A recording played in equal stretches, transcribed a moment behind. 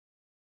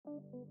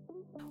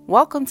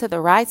Welcome to the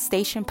Ride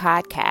Station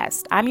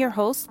Podcast. I'm your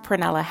host,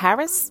 Pranella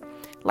Harris,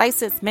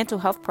 licensed mental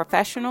health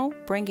professional,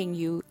 bringing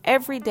you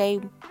everyday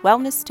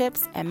wellness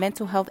tips and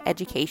mental health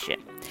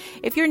education.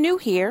 If you're new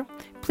here,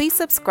 please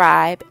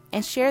subscribe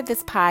and share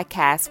this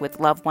podcast with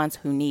loved ones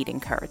who need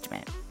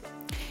encouragement.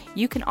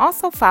 You can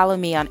also follow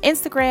me on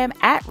Instagram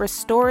at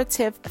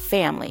Restorative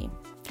Family.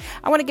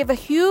 I want to give a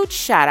huge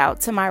shout out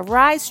to my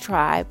Rise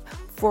Tribe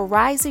for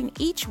rising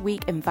each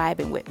week and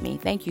vibing with me.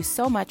 Thank you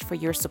so much for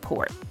your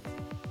support.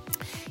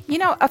 You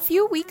know, a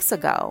few weeks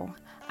ago,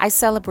 I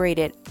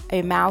celebrated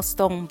a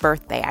milestone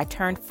birthday. I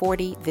turned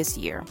 40 this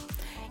year.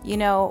 You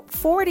know,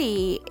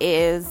 40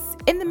 is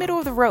in the middle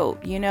of the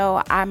road. You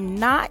know, I'm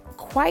not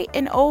quite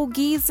an old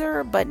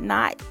geezer, but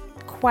not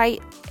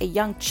quite a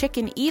young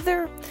chicken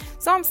either.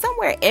 So I'm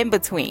somewhere in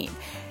between.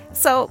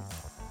 So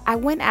I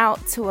went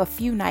out to a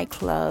few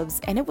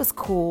nightclubs and it was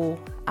cool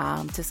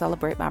to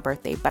celebrate my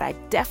birthday, but I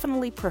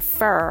definitely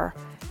prefer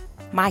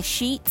my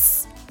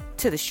sheets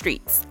to the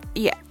streets.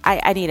 Yeah,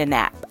 I need a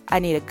nap. I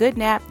need a good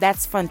nap.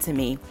 That's fun to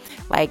me.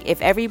 Like if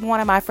every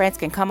one of my friends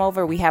can come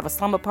over, we have a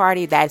slumber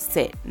party, that's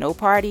it. No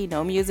party,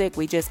 no music.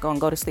 We just gonna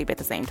go to sleep at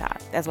the same time.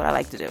 That's what I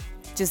like to do.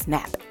 Just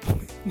nap.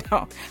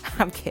 No,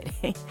 I'm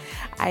kidding.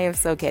 I am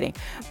so kidding.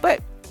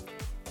 But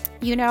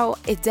you know,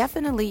 it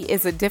definitely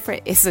is a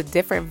different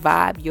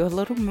vibe. You're a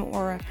little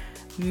more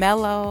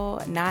mellow,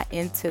 not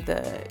into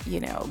the,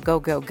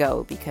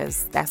 go,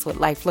 because that's what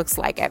life looks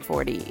like at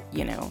 40,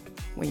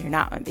 when you're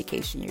not on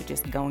vacation, you're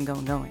just going.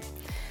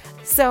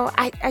 So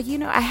I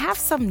have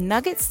some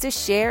nuggets to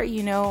share,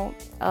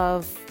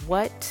 of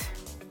what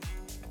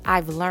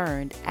I've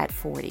learned at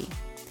 40.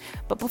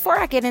 But before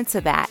I get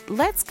into that,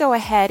 let's go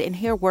ahead and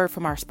hear a word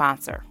from our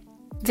sponsor.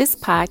 This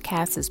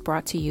podcast is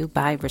brought to you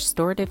by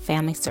Restorative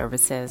Family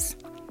Services.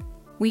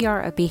 We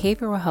are a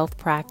behavioral health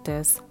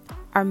practice.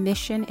 Our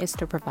mission is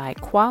to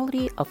provide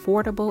quality,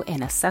 affordable,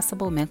 and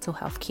accessible mental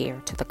health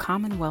care to the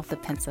Commonwealth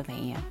of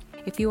Pennsylvania.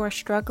 If you are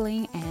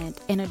struggling and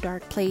in a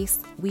dark place,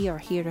 we are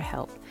here to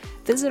help.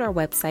 Visit our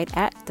website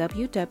at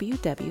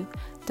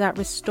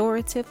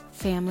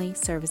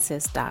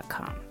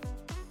www.restorativefamilyservices.com.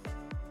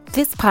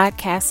 This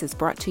podcast is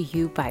brought to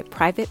you by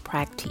Private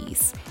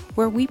Practice,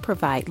 where we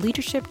provide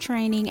leadership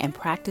training and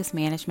practice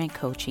management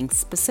coaching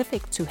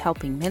specific to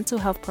helping mental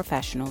health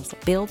professionals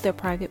build their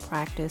private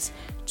practice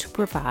to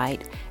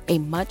provide a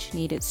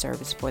much-needed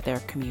service for their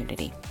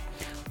community.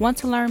 Want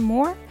to learn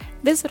more?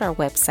 Visit our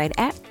website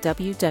at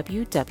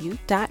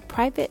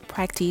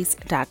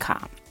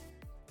www.privatepractice.com.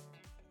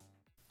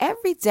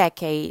 Every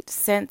decade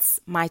since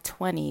my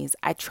 20s,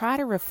 I try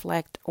to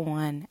reflect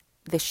on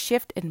the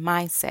shift in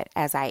mindset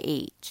as I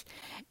age.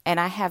 And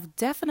I have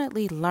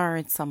definitely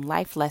learned some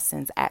life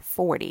lessons at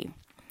 40.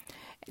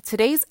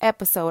 Today's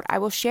episode, I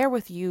will share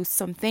with you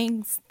some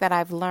things that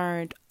I've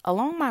learned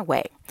along my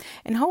way.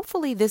 And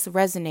hopefully this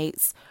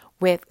resonates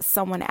with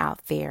someone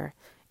out there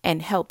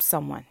and helps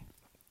someone.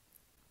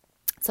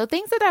 So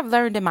things that I've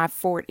learned in my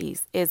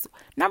 40s is,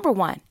 number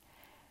one,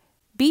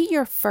 be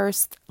your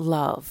first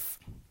love.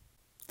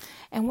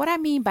 And what I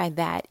mean by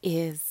that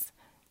is,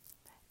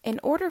 in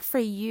order for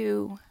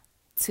you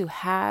to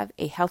have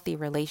a healthy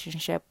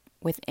relationship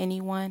with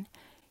anyone,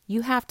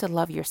 you have to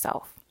love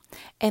yourself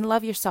and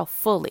love yourself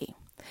fully.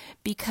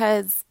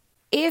 Because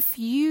if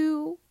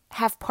you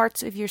have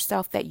parts of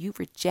yourself that you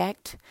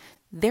reject,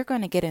 they're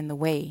going to get in the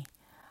way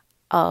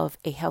of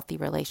a healthy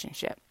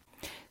relationship.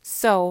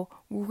 So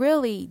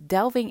really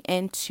delving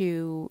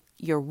into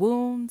your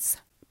wounds,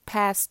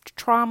 past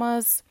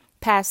traumas,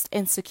 past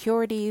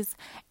insecurities,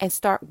 and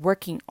start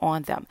working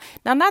on them.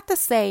 Now, not to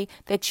say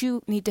that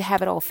you need to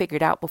have it all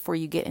figured out before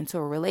you get into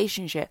a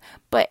relationship,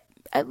 but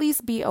at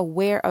least be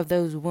aware of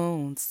those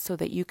wounds so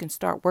that you can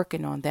start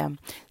working on them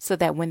so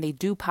that when they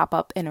do pop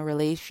up in a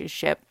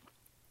relationship,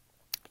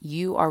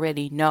 you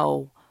already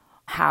know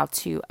how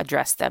to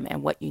address them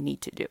and what you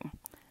need to do.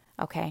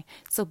 Okay,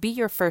 so be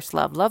your first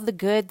love. Love the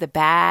good, the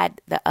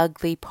bad, the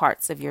ugly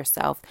parts of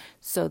yourself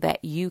so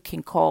that you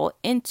can call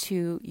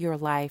into your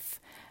life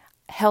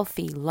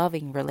healthy,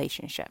 loving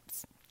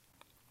relationships.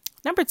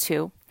 Number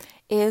 2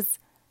 is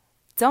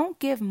don't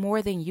give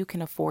more than you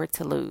can afford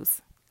to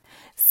lose.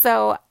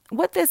 So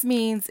what this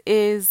means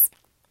is,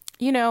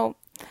 there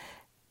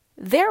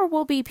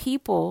will be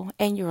people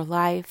in your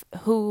life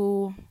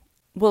who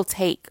will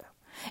take,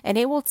 and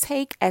they will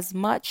take as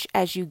much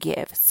as you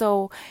give.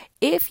 So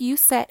if you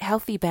set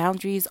healthy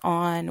boundaries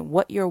on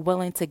what you're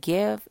willing to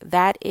give,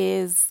 that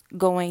is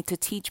going to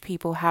teach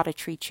people how to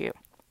treat you.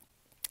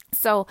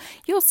 So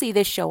you'll see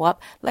this show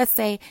up. Let's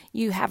say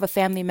you have a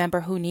family member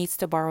who needs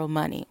to borrow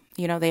money.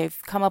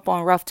 They've come up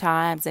on rough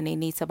times and they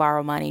need to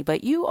borrow money,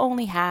 but you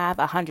only have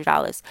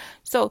 $100.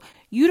 So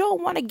you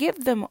don't want to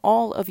give them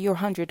all of your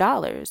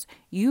 $100.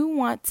 You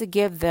want to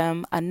give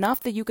them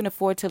enough that you can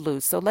afford to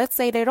lose. So let's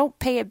say they don't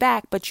pay it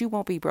back, but you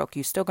won't be broke.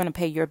 You're still going to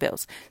pay your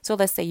bills. So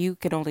let's say you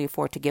can only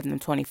afford to give them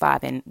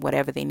 25 and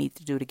whatever they need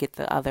to do to get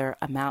the other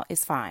amount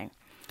is fine.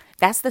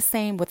 That's the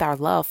same with our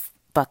love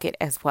bucket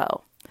as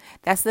well.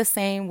 That's the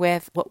same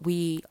with what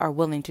we are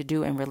willing to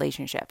do in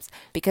relationships.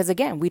 Because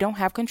again, we don't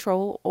have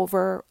control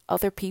over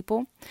other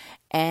people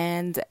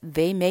and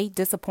they may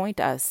disappoint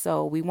us.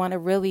 So we want to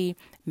really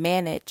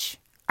manage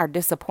our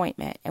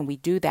disappointment. And we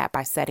do that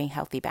by setting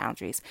healthy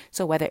boundaries.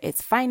 So whether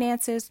it's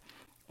finances,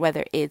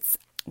 whether it's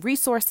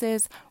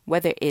resources,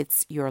 whether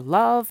it's your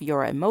love,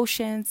 your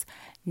emotions,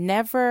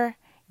 never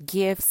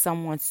give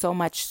someone so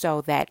much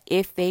so that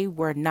if they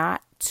were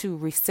not to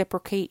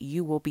reciprocate,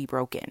 you will be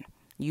broken.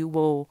 You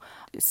will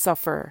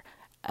suffer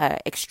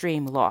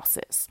extreme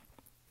losses.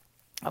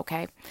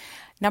 Okay.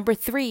 Number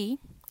 3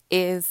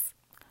 is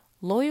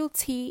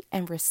loyalty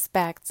and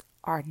respect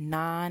are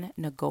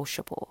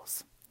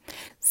non-negotiables.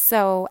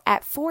 So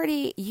at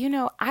 40,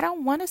 I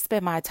don't want to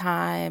spend my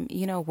time,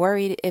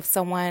 worried if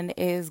someone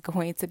is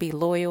going to be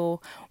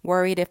loyal,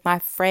 worried if my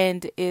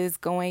friend is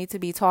going to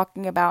be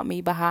talking about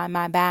me behind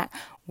my back,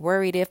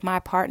 worried if my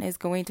partner is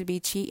going to be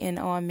cheating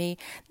on me.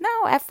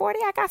 No, at 40,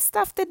 I got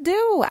stuff to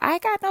do. I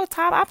got no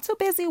time. I'm too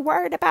busy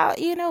worried about,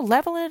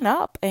 leveling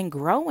up and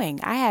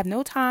growing. I have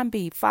no time to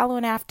be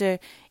following after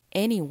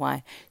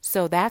anyone.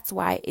 So that's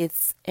why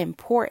it's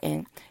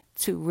important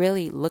to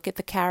really look at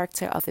the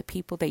character of the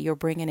people that you're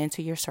bringing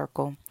into your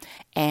circle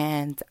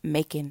and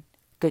making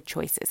good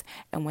choices.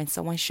 And when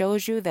someone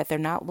shows you that they're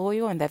not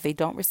loyal and that they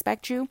don't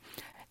respect you,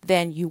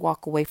 then you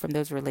walk away from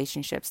those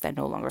relationships that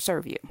no longer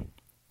serve you.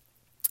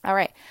 All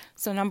right.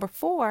 So number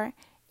 4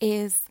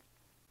 is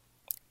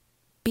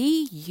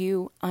be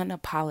you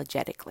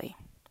unapologetically.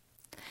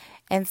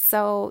 And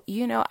so,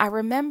 I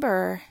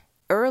remember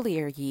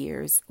earlier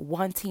years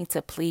wanting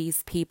to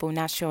please people,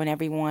 not showing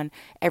everyone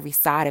every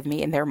side of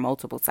me, and there are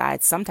multiple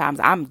sides. Sometimes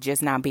I'm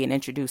just not being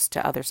introduced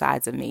to other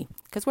sides of me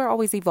because we're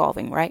always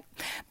evolving, right?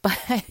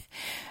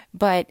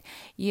 But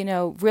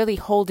really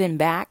holding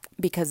back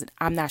because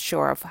I'm not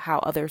sure of how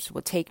others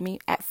will take me.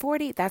 At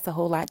 40, that's a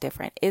whole lot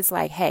different. It's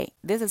like, hey,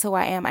 this is who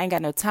I am. I ain't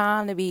got no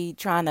time to be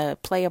trying to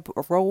play a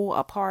role,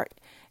 a part.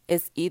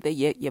 It's either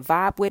you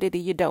vibe with it or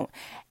you don't.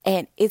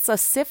 And it's a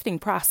sifting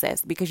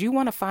process because you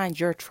want to find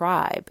your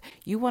tribe.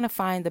 You want to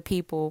find the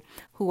people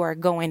who are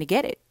going to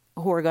get it,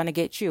 who are going to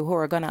get you, who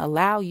are going to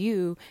allow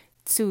you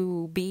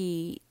to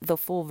be the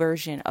full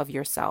version of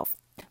yourself,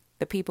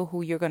 the people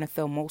who you're going to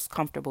feel most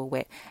comfortable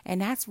with.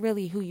 And that's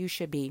really who you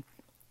should be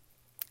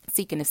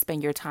seeking to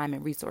spend your time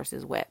and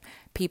resources with.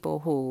 People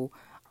who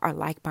are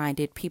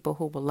like-minded, people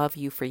who will love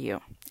you for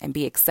you and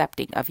be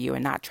accepting of you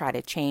and not try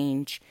to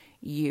change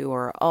you,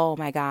 or, oh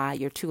my God,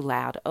 you're too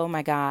loud. Oh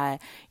my God,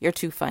 you're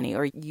too funny,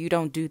 or you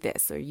don't do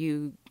this, or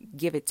you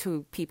give it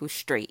to people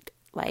straight.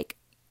 Like,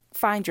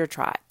 find your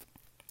tribe.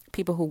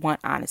 People who want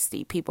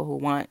honesty, people who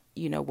want,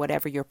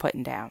 whatever you're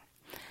putting down.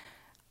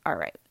 All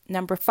right.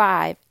 Number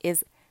 5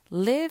 is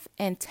live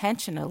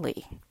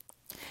intentionally.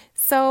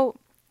 So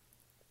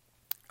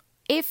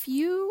if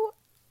you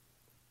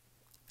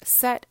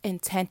set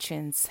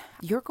intentions,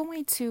 you're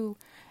going to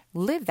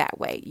live that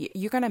way.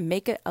 You're going to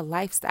make it a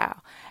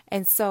lifestyle.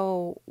 And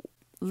so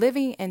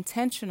living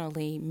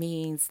intentionally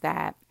means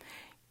that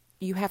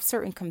you have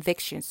certain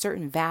convictions,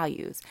 certain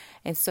values.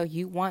 And so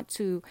you want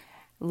to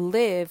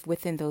live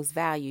within those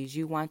values.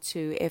 You want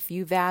to, if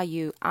you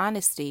value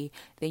honesty,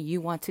 then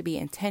you want to be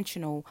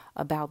intentional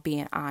about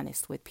being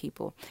honest with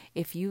people.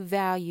 If you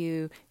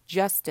value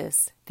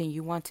justice, then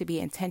you want to be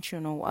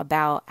intentional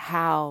about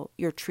how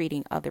you're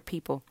treating other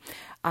people.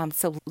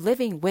 So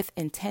living with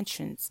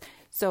intentions.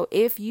 So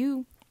if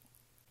you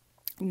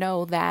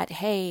know that,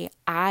 hey,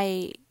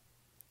 I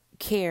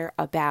care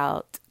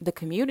about the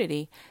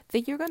community,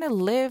 then you're going to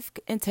live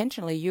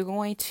intentionally. You're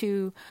going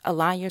to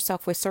align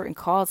yourself with certain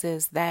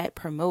causes that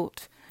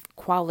promote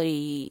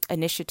quality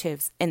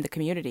initiatives in the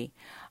community.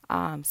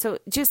 So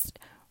just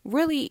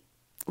really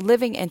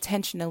living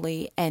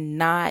intentionally and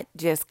not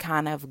just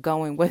kind of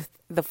going with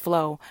the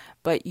flow,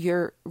 but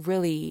you're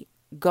really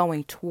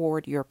going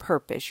toward your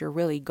purpose. You're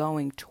really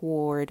going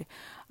toward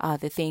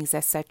the things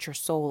that set your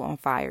soul on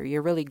fire.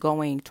 You're really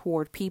going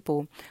toward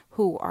people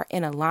who are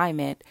in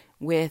alignment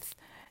with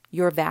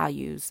your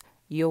values,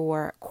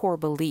 your core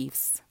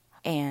beliefs,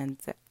 and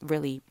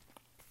really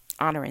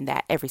honoring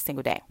that every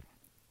single day.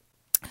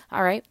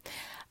 All right.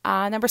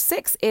 Number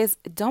 6 is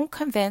don't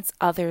convince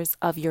others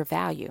of your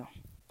value.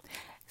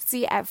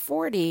 See, at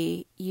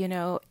 40,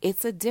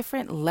 it's a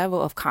different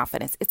level of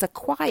confidence. It's a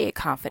quiet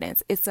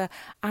confidence.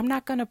 I'm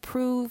not going to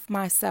prove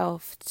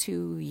myself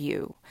to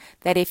you.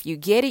 That if you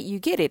get it, you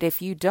get it. If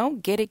you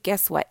don't get it,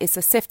 guess what? It's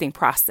a sifting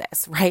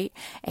process, right?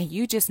 And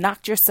you just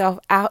knocked yourself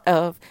out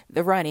of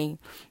the running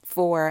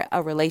for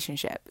a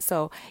relationship.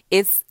 So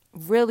it's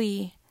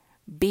really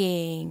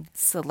being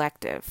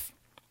selective.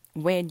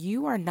 When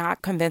you are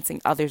not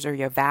convincing others of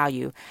your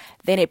value,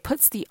 then it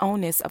puts the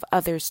onus of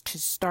others to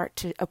start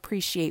to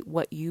appreciate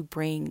what you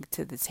bring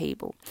to the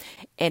table.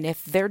 And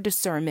if their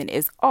discernment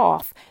is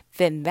off,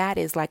 then that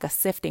is like a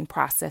sifting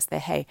process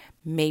that, hey,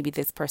 maybe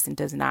this person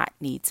does not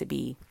need to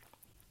be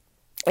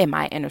in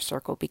my inner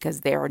circle because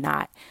they're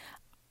not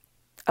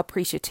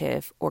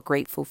appreciative or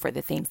grateful for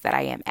the things that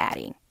I am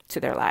adding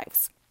to their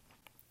lives.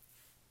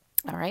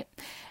 All right.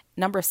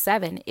 Number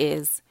 7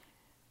 is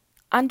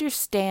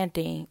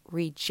understanding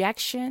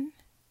rejection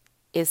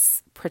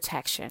is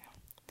protection.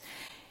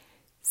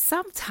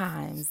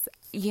 Sometimes,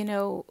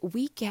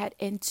 we get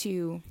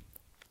into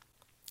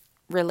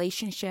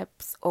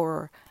relationships,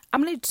 or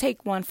I'm going to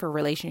take one for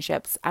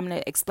relationships. I'm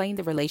going to explain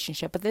the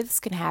relationship, but this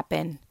can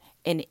happen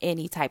in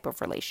any type of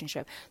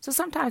relationship. So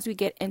sometimes we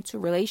get into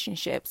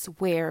relationships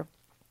where,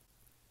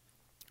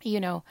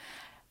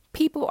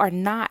 people are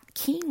not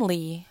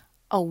keenly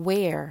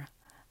aware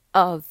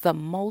of the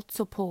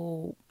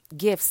multiple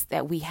gifts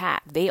that we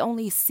have. They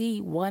only see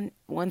one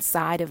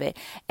side of it,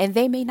 and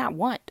they may not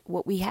want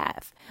what we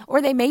have,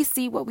 or they may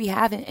see what we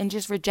have and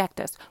just reject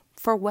us.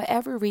 For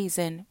whatever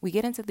reason, we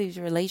get into these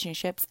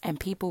relationships and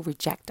people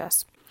reject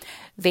us.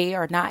 They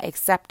are not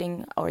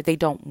accepting, or they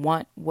don't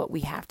want what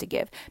we have to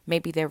give.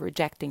 Maybe they're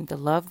rejecting the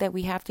love that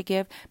we have to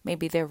give.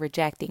 Maybe they're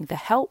rejecting the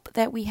help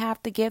that we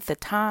have to give, the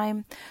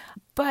time.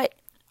 But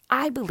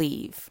I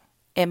believe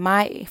in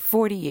my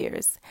 40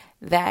 years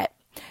that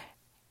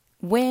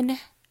when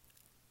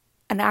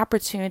an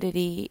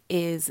opportunity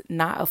is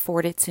not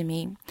afforded to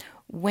me,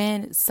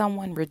 when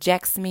someone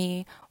rejects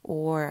me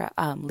or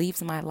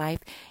leaves my life,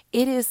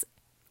 it is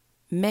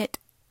meant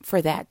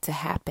for that to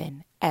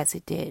happen as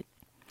it did,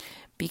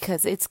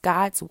 because it's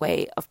God's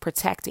way of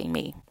protecting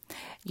me.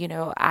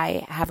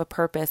 I have a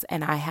purpose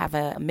and I have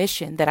a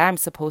mission that I'm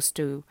supposed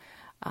to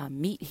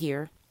meet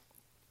here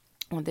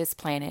on this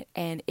planet.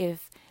 And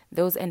if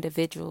those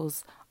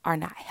individuals are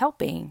not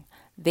helping,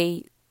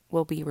 they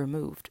will be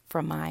removed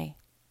from my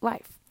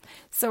life.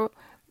 So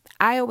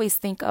I always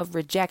think of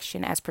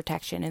rejection as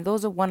protection. And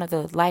those are one of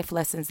the life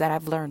lessons that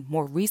I've learned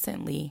more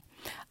recently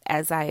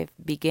as I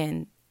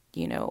begin,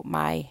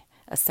 my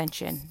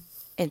ascension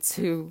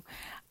into,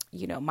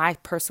 my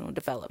personal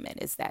development,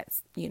 is that,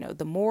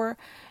 the more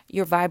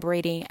you're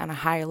vibrating on a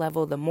higher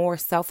level, the more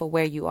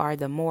self-aware you are,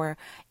 the more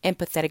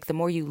empathetic, the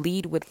more you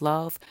lead with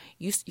love,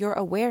 your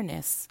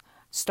awareness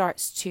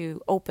starts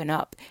to open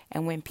up.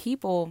 And when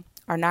people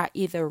are not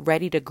either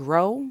ready to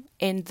grow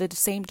in the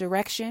same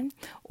direction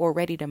or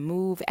ready to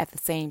move at the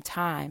same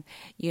time,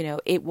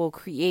 it will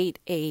create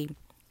a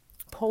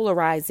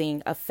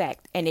polarizing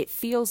effect, and it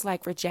feels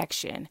like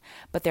rejection,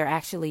 but they're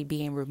actually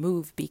being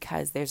removed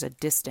because there's a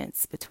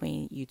distance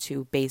between you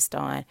two based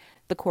on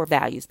the core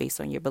values, based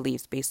on your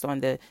beliefs, based on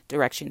the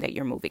direction that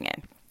you're moving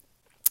in.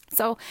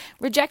 So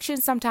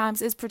rejection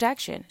sometimes is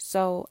protection.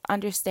 So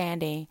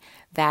understanding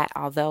that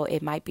although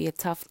it might be a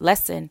tough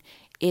lesson,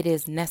 it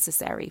is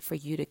necessary for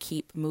you to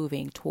keep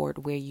moving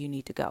toward where you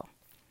need to go.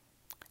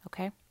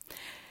 Okay.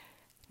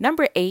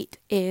 Number 8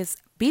 is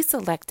be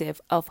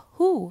selective of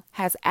who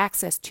has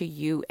access to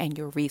you and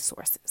your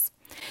resources.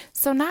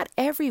 So not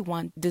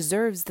everyone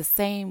deserves the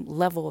same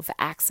level of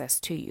access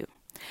to you.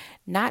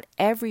 Not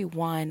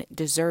everyone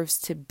deserves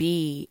to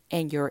be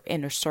in your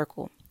inner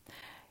circle.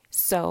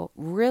 So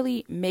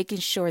really making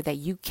sure that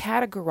you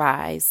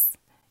categorize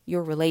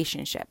your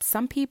relationships.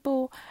 Some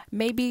people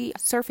may be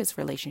surface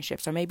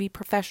relationships or maybe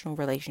professional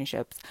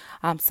relationships.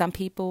 Some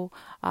people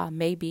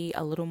may be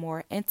a little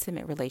more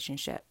intimate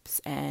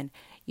relationships, and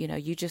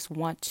you just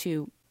want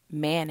to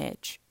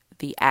manage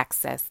the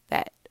access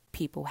that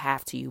people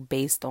have to you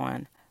based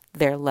on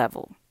their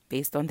level,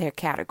 based on their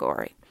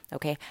category.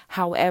 Okay.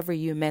 However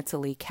you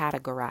mentally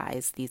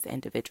categorize these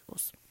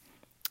individuals.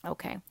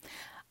 Okay.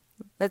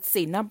 Let's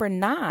see. Number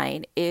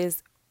 9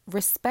 is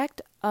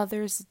respect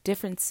others'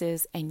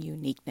 differences and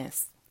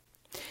uniqueness.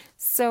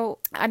 So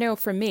I know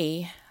for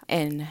me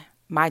in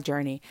my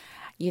journey,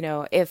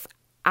 if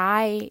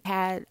I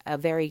had a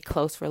very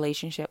close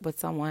relationship with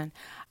someone,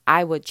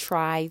 I would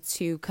try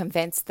to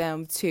convince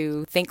them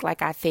to think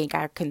like I think.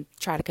 I can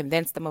try to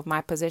convince them of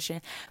my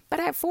position. But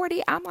at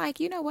 40, I'm like,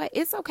 you know what?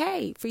 It's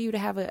okay for you to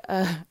have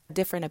a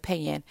different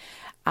opinion.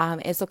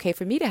 It's okay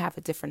for me to have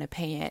a different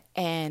opinion.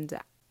 And,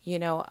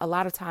 a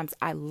lot of times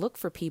I look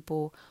for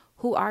people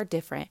who are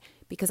different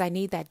because I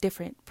need that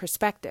different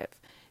perspective.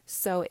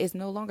 So it's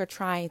no longer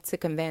trying to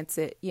convince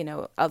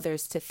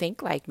others to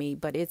think like me,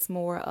 but it's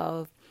more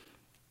of,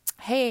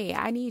 hey,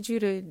 I need you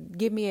to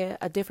give me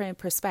a different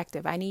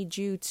perspective. I need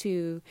you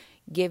to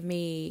give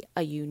me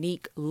a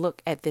unique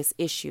look at this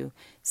issue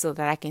so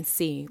that I can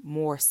see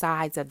more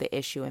sides of the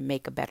issue and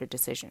make a better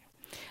decision.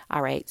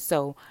 All right.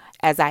 So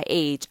as I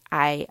age,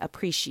 I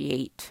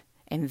appreciate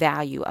and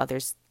value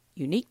others'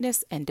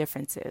 uniqueness and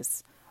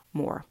differences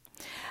more.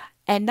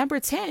 And number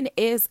 10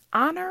 is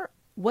honor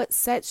what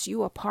sets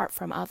you apart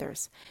from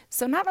others.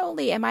 So not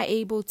only am I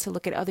able to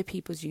look at other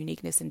people's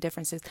uniqueness and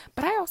differences,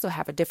 but I also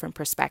have a different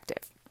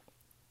perspective.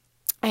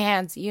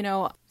 And,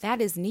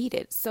 that is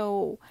needed.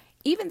 So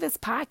even this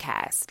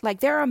podcast, like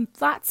there are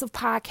lots of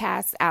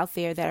podcasts out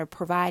there that are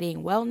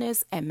providing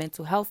wellness and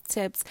mental health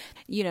tips.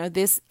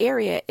 This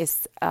area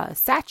is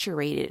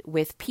saturated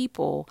with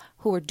people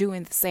who are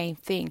doing the same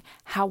thing.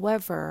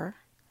 However,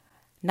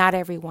 not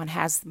everyone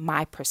has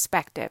my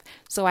perspective.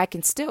 So I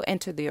can still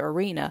enter the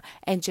arena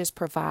and just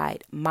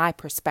provide my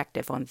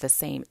perspective on the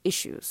same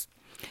issues.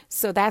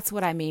 So that's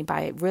what I mean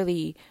by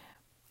really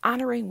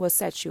honoring what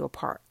sets you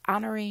apart,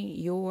 honoring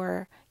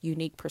your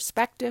unique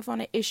perspective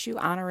on an issue,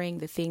 honoring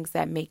the things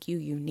that make you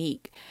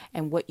unique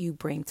and what you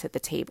bring to the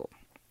table.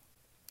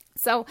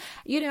 So,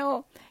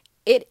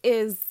 it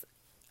is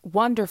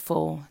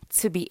wonderful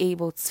to be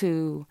able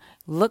to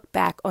look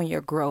back on your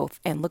growth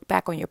and look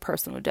back on your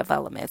personal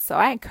development. So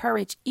I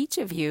encourage each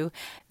of you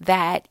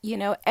that,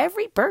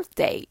 every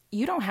birthday,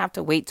 you don't have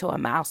to wait till a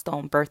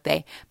milestone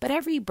birthday, but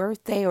every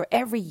birthday or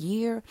every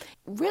year,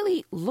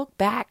 really look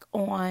back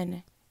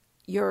on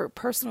your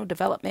personal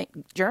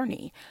development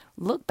journey.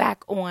 Look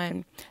back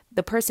on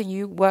the person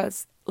you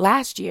was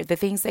last year, the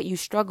things that you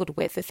struggled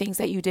with, the things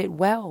that you did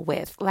well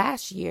with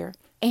last year,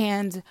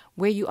 and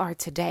where you are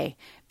today.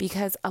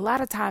 Because a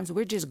lot of times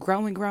we're just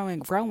growing,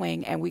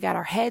 and we got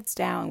our heads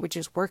down. We're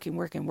just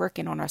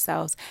working on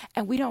ourselves,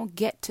 and we don't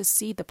get to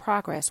see the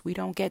progress. We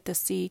don't get to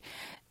see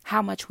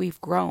how much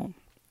we've grown.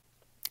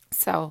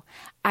 So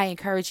I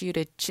encourage you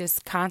to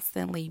just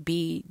constantly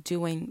be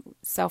doing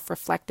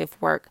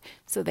self-reflective work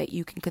so that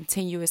you can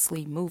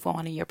continuously move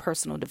on in your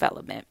personal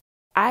development.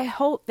 I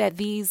hope that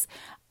these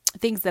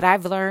things that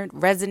I've learned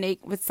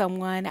resonate with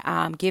someone,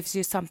 gives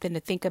you something to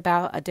think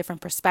about, a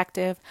different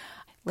perspective.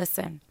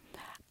 Listen,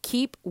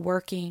 keep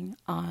working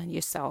on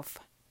yourself.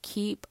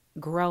 Keep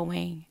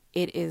growing.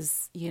 It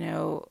is,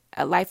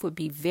 life would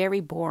be very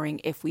boring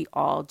if we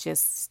all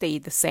just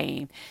stayed the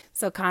same.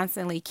 So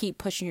constantly keep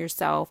pushing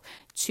yourself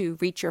to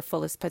reach your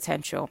fullest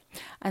potential.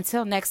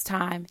 Until next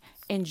time,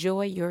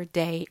 enjoy your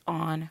day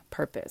on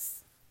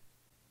purpose.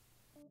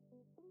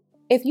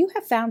 If you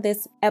have found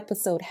this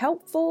episode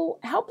helpful,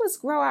 help us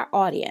grow our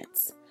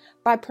audience.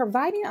 By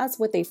providing us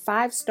with a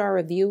 5-star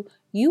review,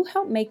 you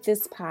help make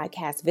this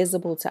podcast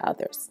visible to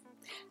others.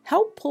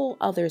 Help pull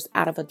others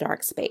out of a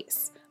dark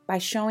space by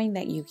showing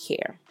that you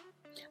care,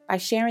 by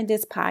sharing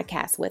this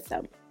podcast with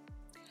them.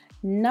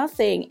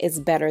 Nothing is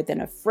better than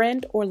a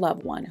friend or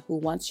loved one who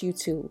wants you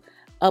to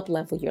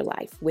up-level your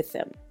life with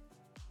them.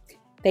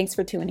 Thanks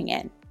for tuning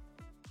in.